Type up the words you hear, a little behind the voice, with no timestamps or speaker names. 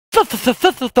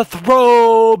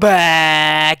Throwback.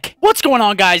 What's going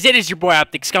on, guys? It is your boy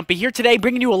Optic Scumpy here today,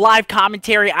 bringing you a live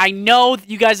commentary. I know that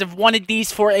you guys have wanted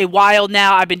these for a while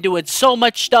now. I've been doing so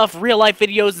much stuff, real life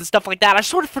videos and stuff like that. I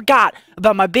sort of forgot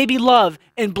about my baby love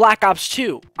in Black Ops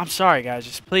 2. I'm sorry, guys.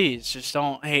 Just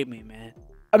don't hate me, man.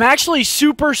 I'm actually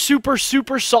super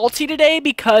salty today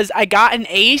because I got an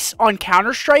ace on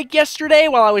Counter-Strike yesterday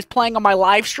while I was playing on my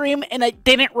live stream, and I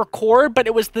didn't record, but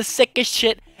it was the sickest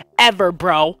shit ever,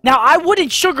 bro. Now, I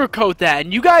wouldn't sugarcoat that,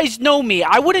 and you guys know me.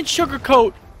 I wouldn't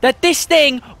sugarcoat that this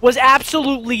thing was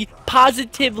absolutely,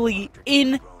 positively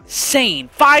insane.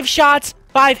 5 shots,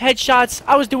 5 headshots.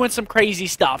 I was doing some crazy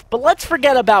stuff. But let's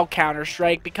forget about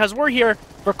Counter-Strike because we're here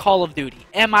for Call of Duty.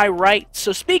 Am I right?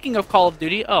 So speaking of Call of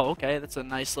Duty, oh, okay, that's a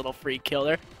nice little free kill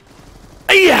there.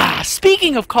 Yeah,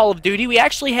 speaking of Call of Duty, we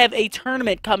actually have a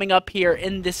tournament coming up here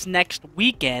in this next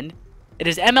weekend. It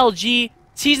is MLG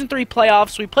Season 3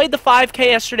 playoffs. We played the 5K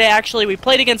yesterday, actually. We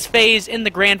played against FaZe in the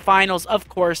grand finals, of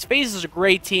course. FaZe is a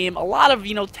great team. A lot of,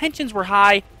 tensions were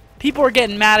high. People were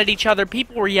getting mad at each other.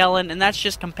 People were yelling, and that's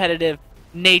just competitive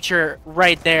nature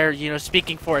right there,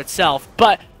 speaking for itself.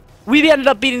 But we ended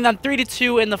up beating them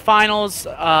 3-2 in the finals.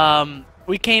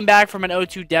 We came back from an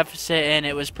 0-2 deficit, and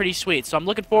it was pretty sweet. So I'm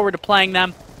looking forward to playing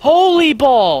them. Holy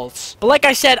balls! But like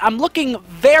I said, I'm looking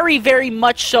very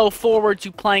much so forward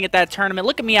to playing at that tournament.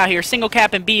 Look at me out here, single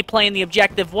cap and B, playing the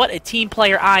objective. What a team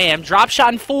player I am. Drop shot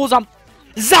and fools on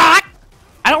Zach!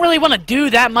 I don't really want to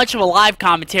do that much of a live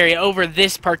commentary over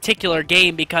this particular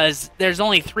game because there's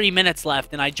only 3 minutes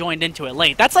left and I joined into it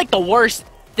late. That's like the worst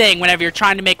thing whenever you're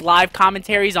trying to make live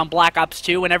commentaries on Black Ops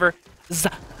 2. Whenever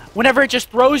it just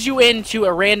throws you into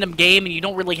a random game and you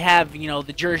don't really have,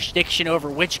 the jurisdiction over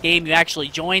which game you actually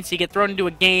join. So you get thrown into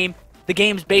a game, the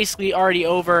game's basically already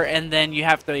over, and then you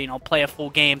have to, play a full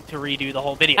game to redo the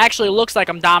whole video. Actually, it looks like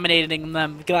I'm dominating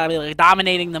them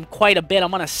quite a bit.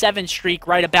 I'm on a 7 streak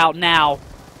right about now.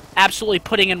 Absolutely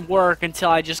putting in work until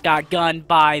I just got gunned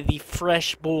by the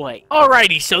fresh boy.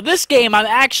 Alrighty, so this game I'm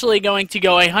actually going to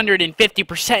go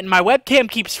 150% and my webcam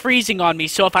keeps freezing on me,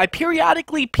 so if I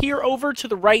periodically peer over to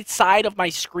the right side of my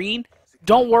screen,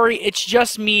 don't worry, it's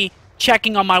just me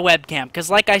checking on my webcam, because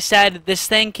like I said, this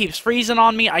thing keeps freezing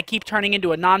on me. I keep turning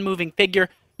into a non-moving figure.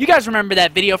 You guys remember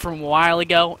that video from a while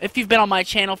ago? If you've been on my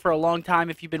channel for a long time,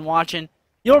 if you've been watching,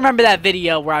 you'll remember that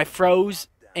video where I froze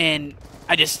and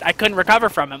I couldn't recover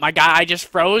from it. I just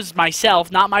froze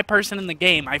myself, not my person in the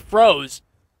game. I froze.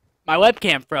 My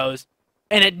webcam froze,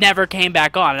 and it never came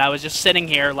back on. And I was just sitting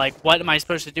here like, what am I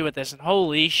supposed to do with this? And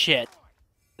holy shit.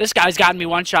 This guy's gotten me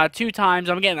 1 shot 2 times.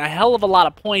 I'm getting a hell of a lot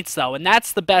of points, though, and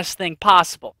that's the best thing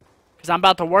possible. Because I'm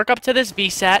about to work up to this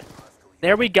VSAT.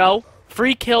 There we go.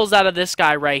 Free kills out of this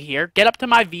guy right here. Get up to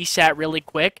my VSAT really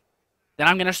quick. Then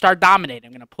I'm going to start dominating.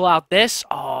 I'm going to pull out this.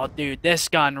 Oh, dude, this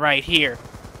gun right here.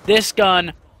 This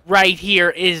gun right here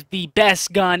is the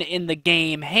best gun in the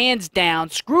game, hands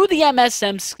down. Screw the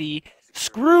MSMC,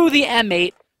 screw the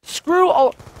M8, screw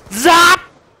all. Zap!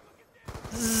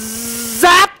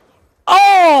 Zap!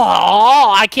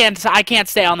 Oh, I can't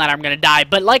stay on that. I'm gonna die.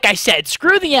 But like I said,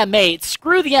 screw the M8,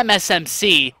 screw the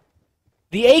MSMC.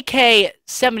 The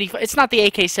AK-74, it's not the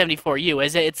AK-74U,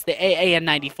 is it? It's the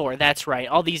AN-94, that's right.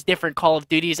 All these different Call of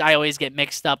Duties, I always get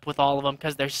mixed up with all of them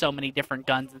because there's so many different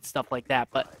guns and stuff like that.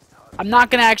 But I'm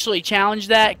not going to actually challenge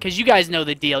that because you guys know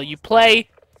the deal. You play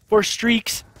for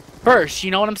streaks first,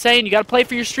 you know what I'm saying? You got to play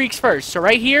for your streaks first. So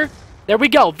right here, there we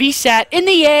go. VSAT in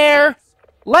the air.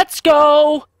 Let's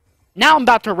go. Now I'm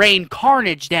about to rain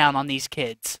carnage down on these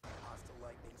kids.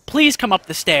 Please come up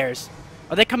the stairs.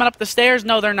 Are they coming up the stairs?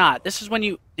 No, they're not. This is when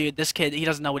you... Dude, this kid, he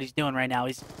doesn't know what he's doing right now.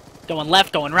 He's going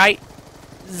left, going right.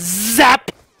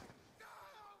 Zap!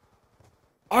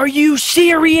 Are you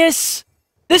serious?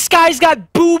 This guy's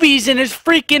got boobies in his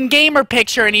freaking gamer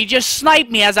picture, and he just sniped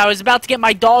me as I was about to get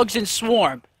my dogs in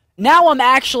swarm. Now I'm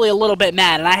actually a little bit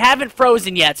mad, and I haven't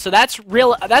frozen yet, so that's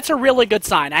a really good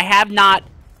sign. I have not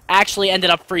actually ended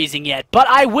up freezing yet, but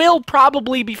I will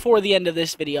probably before the end of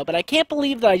this video. But I can't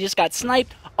believe that I just got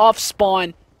sniped off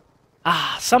spawn.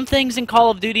 Some things in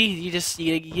Call of Duty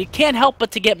you can't help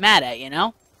but to get mad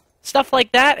at, Stuff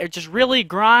like that, it just really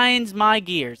grinds my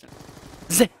gears.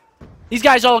 These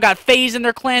guys all got FaZe in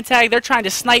their clan tag. They're trying to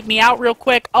snipe me out real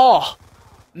quick. Oh,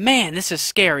 man, this is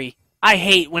scary. I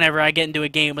hate whenever I get into a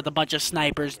game with a bunch of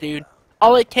snipers, dude.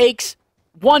 All it takes,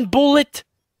 1 bullet,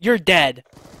 you're dead.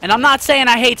 And I'm not saying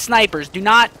I hate snipers.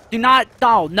 No,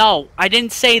 I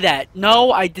didn't say that.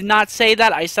 No, I did not say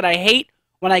that. I said I hate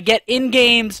when I get in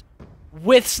games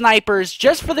with snipers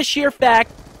just for the sheer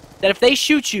fact that if they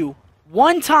shoot you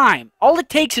 1 time, all it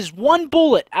takes is 1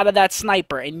 bullet out of that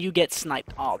sniper and you get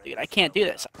sniped. Oh, dude, I can't do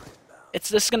this. It's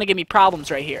just gonna give me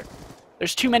problems right here.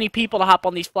 There's too many people to hop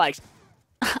on these flags.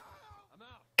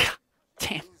 God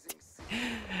damn.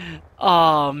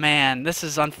 Oh, man, this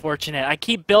is unfortunate. I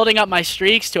keep building up my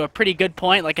streaks to a pretty good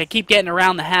point. Like, I keep getting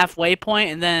around the halfway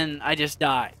point, and then I just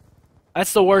die.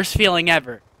 That's the worst feeling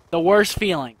ever. The worst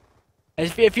feeling.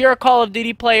 If you're a Call of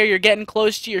Duty player, you're getting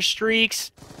close to your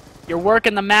streaks, you're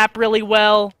working the map really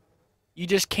well, you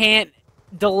just can't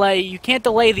delay. You can't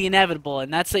delay the inevitable,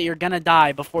 and that's that you're going to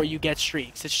die before you get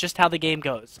streaks. It's just how the game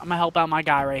goes. I'm going to help out my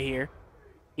guy right here.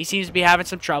 He seems to be having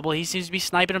some trouble. He seems to be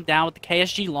sniping him down with the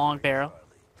KSG long barrel.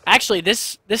 Actually,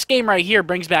 this game right here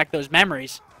brings back those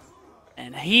memories.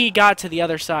 And he got to the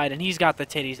other side, and he's got the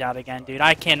titties out again, dude.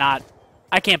 I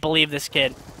can't believe this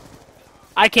kid.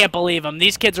 I can't believe him.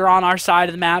 These kids are on our side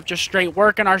of the map, just straight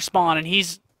working our spawn, and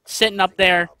he's sitting up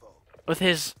there with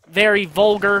his very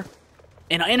vulgar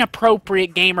and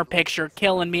inappropriate gamer picture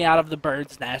killing me out of the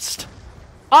bird's nest.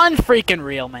 Unfreaking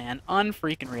real, man.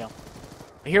 Unfreaking real.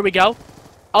 Here we go.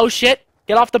 Oh, shit.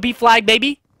 Get off the B flag,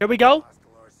 baby. Here we go.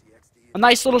 A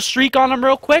nice little streak on him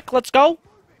real quick. Let's go.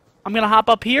 I'm going to hop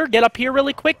up here. Get up here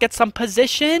really quick. Get some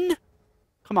position.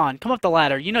 Come on. Come up the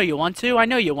ladder. You know you want to. I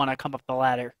know you want to come up the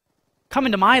ladder. Come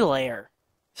into my lair.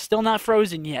 Still not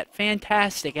frozen yet.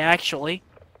 Fantastic, actually.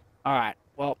 Alright.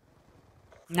 Well,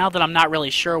 now that I'm not really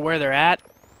sure where they're at.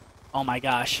 Oh my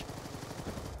gosh.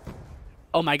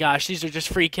 Oh my gosh. These are just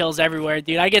free kills everywhere,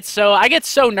 dude. I get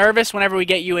so nervous whenever we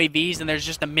get UAVs and there's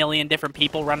just a million different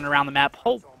people running around the map.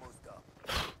 Oh.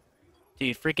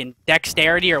 Dude, freaking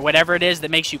dexterity or whatever it is that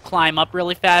makes you climb up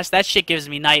really fast. That shit gives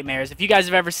me nightmares. If you guys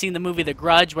have ever seen the movie The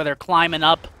Grudge where they're climbing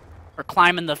up or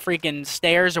climbing the freaking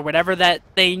stairs or whatever that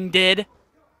thing did,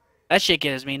 that shit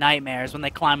gives me nightmares when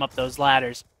they climb up those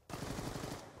ladders.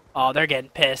 Oh, they're getting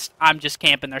pissed. I'm just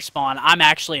camping their spawn. I'm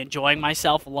actually enjoying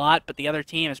myself a lot, but the other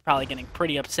team is probably getting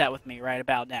pretty upset with me right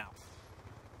about now.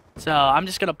 So I'm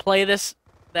just going to play the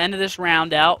end of this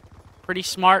round out. Pretty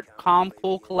smart, calm,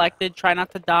 cool, collected. Try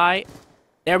not to die.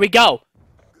 There we go.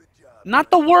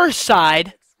 Not the worst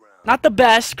side. Not the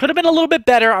best. Could have been a little bit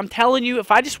better. I'm telling you,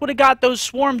 if I just would have got those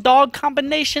swarm dog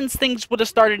combinations, things would have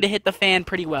started to hit the fan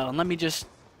pretty well. And let me just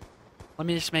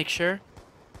make sure.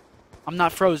 I'm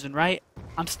not frozen, right?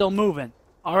 I'm still moving.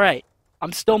 All right.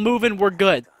 I'm still moving. We're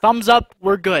good. Thumbs up.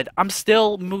 We're good. I'm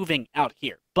still moving out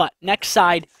here. But next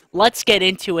side, let's get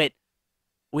into it.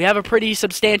 We have a pretty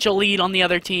substantial lead on the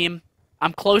other team.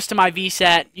 I'm close to my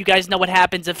VSAT. You guys know what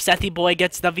happens if Sethy Boy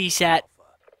gets the VSAT.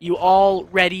 You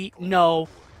already know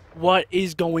what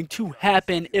is going to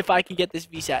happen if I can get this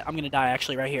VSAT. I'm going to die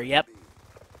actually right here. Yep.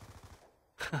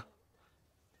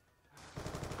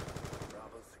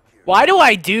 Why do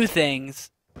I do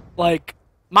things? Like,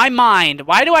 my mind,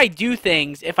 why do I do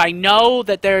things if I know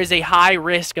that there is a high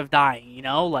risk of dying, you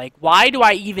know? Like, why do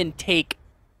I even take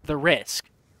the risk?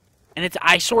 And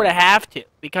I sort of have to,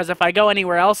 because if I go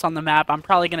anywhere else on the map, I'm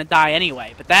probably going to die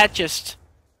anyway. But that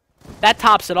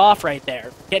tops it off right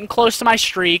there. Getting close to my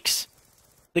streaks.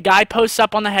 The guy posts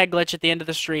up on the head glitch at the end of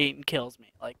the street and kills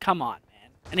me. Like, come on,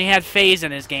 man. And he had FaZe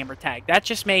in his gamer tag. That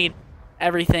just made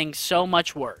everything so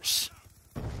much worse.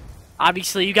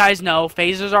 Obviously, you guys know,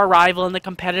 FaZe is our rival in the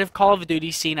competitive Call of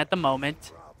Duty scene at the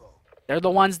moment. They're the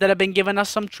ones that have been giving us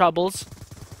some troubles.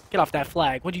 Get off that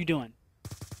flag. What are you doing?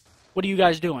 What are you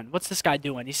guys doing? What's this guy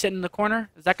doing? He's sitting in the corner?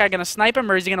 Is that guy going to snipe him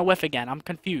or is he going to whiff again? I'm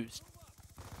confused.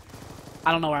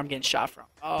 I don't know where I'm getting shot from.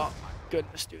 Oh, my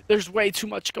goodness, dude. There's way too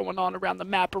much going on around the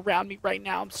map around me right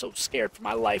now. I'm so scared for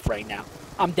my life right now.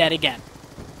 I'm dead again.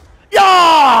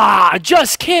 Yeah!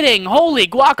 Just kidding. Holy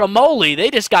guacamole.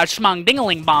 They just got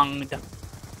schmong-ding-a-ling-bonged.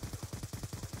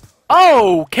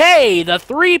 Okay, the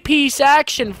three-piece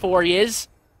action for yous.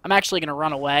 I'm actually going to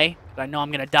run away. I know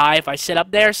I'm going to die if I sit up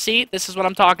there. See, this is what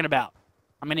I'm talking about.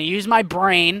 I'm going to use my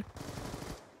brain.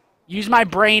 Use my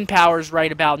brain powers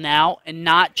right about now and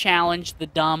not challenge the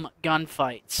dumb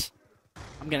gunfights.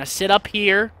 I'm going to sit up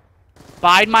here,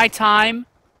 bide my time,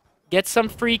 get some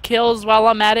free kills while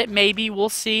I'm at it. Maybe we'll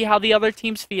see how the other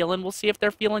team's feeling. We'll see if they're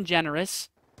feeling generous.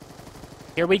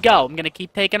 Here we go. I'm going to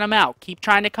keep taking them out. Keep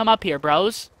trying to come up here,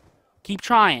 bros. Keep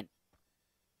trying.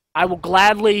 I will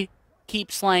gladly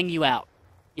keep slaying you out.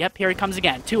 Yep, here he comes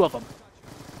again. Two of them.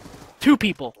 Two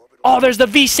people. Oh, there's the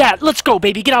VSAT. Let's go,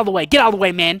 baby. Get out of the way. Get out of the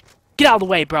way, man. Get out of the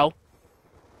way, bro.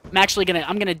 I'm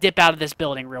gonna dip out of this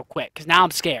building real quick, because now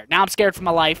I'm scared. Now I'm scared for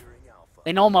my life.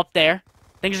 They know I'm up there.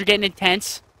 Things are getting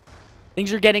intense.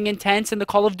 Things are getting intense in the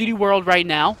Call of Duty world right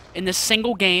now. In this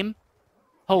single game.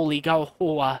 Holy go.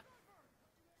 Oh,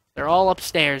 they're all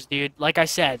upstairs, dude. Like I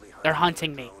said, they're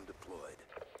hunting me.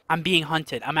 I'm being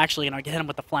hunted. I'm actually gonna hit him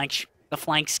with the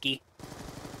flank ski.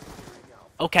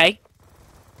 Okay.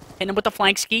 Hitting him with the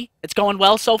flank ski. It's going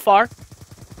well so far.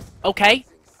 Okay.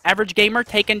 Average gamer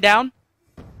taken down.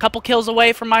 Couple kills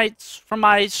away from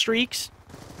my streaks.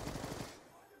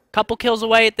 Couple kills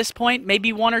away at this point.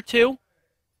 Maybe 1 or 2.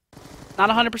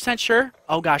 Not 100% sure.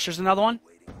 Oh gosh, there's another one.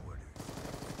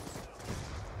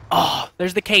 Oh,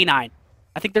 there's the K9.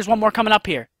 I think there's one more coming up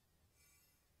here.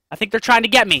 I think they're trying to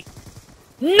get me.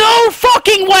 No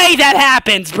fucking way that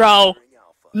happens, bro!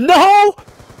 No!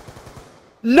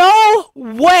 No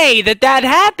way that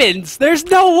happens! There's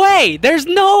no way! There's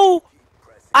no...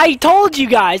 I told you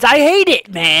guys, I hate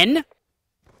it, man!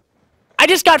 I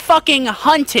just got fucking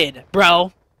hunted,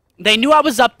 bro. They knew I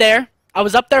was up there. I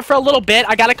was up there for a little bit.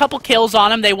 I got a couple kills on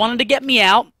them. They wanted to get me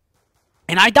out.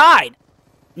 And I died.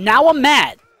 Now I'm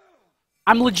mad.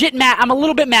 I'm legit mad. I'm a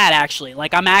little bit mad, actually.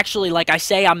 Like, I'm actually, like I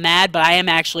say, I'm mad, but I am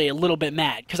actually a little bit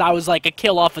mad. Because I was, like, a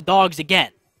kill off of dogs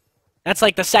again. That's,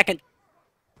 like, the second...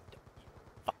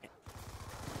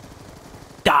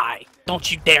 Die.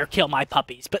 Don't you dare kill my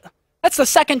puppies. But that's the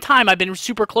second time I've been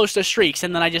super close to streaks,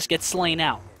 and then I just get slain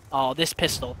out. Oh, this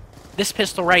pistol. This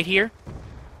pistol right here.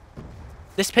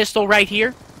 This pistol right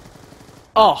here.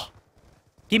 Oh.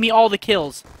 Give me all the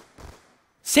kills.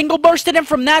 Single bursted him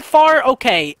from that far?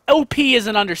 Okay. OP is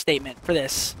an understatement for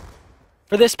this.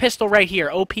 For this pistol right here.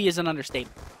 OP is an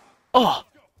understatement. Oh.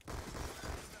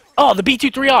 Oh, the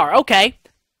B23R. Okay.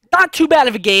 Not too bad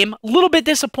of a game. A little bit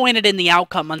disappointed in the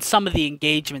outcome on some of the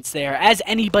engagements there, as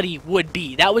anybody would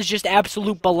be. That was just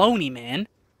absolute baloney, man.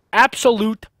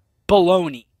 Absolute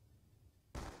baloney.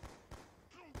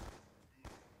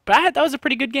 But that was a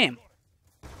pretty good game.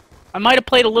 I might have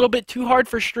played a little bit too hard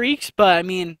for streaks, but I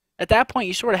mean, at that point,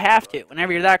 you sort of have to.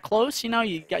 Whenever you're that close, you know,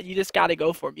 you just got to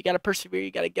go for them. You got to persevere. You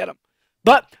got to get them.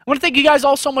 But I want to thank you guys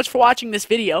all so much for watching this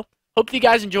video. Hope you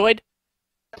guys enjoyed.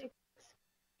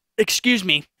 Excuse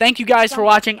me. Thank you guys for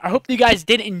watching. I hope you guys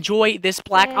did enjoy this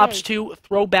Black Ops 2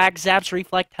 throwback. Zaps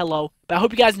Reflect, hello. But I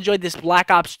hope you guys enjoyed this Black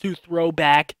Ops 2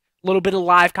 throwback. A little bit of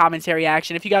live commentary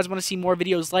action. If you guys want to see more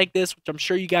videos like this, which I'm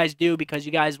sure you guys do because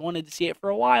you guys wanted to see it for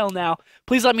a while now,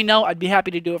 please let me know. I'd be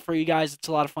happy to do it for you guys. It's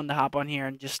a lot of fun to hop on here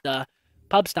and just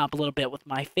pub stomp a little bit with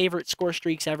my favorite score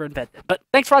streaks ever invented. But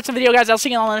thanks for watching the video, guys. I'll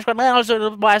see you on the next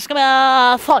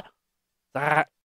one.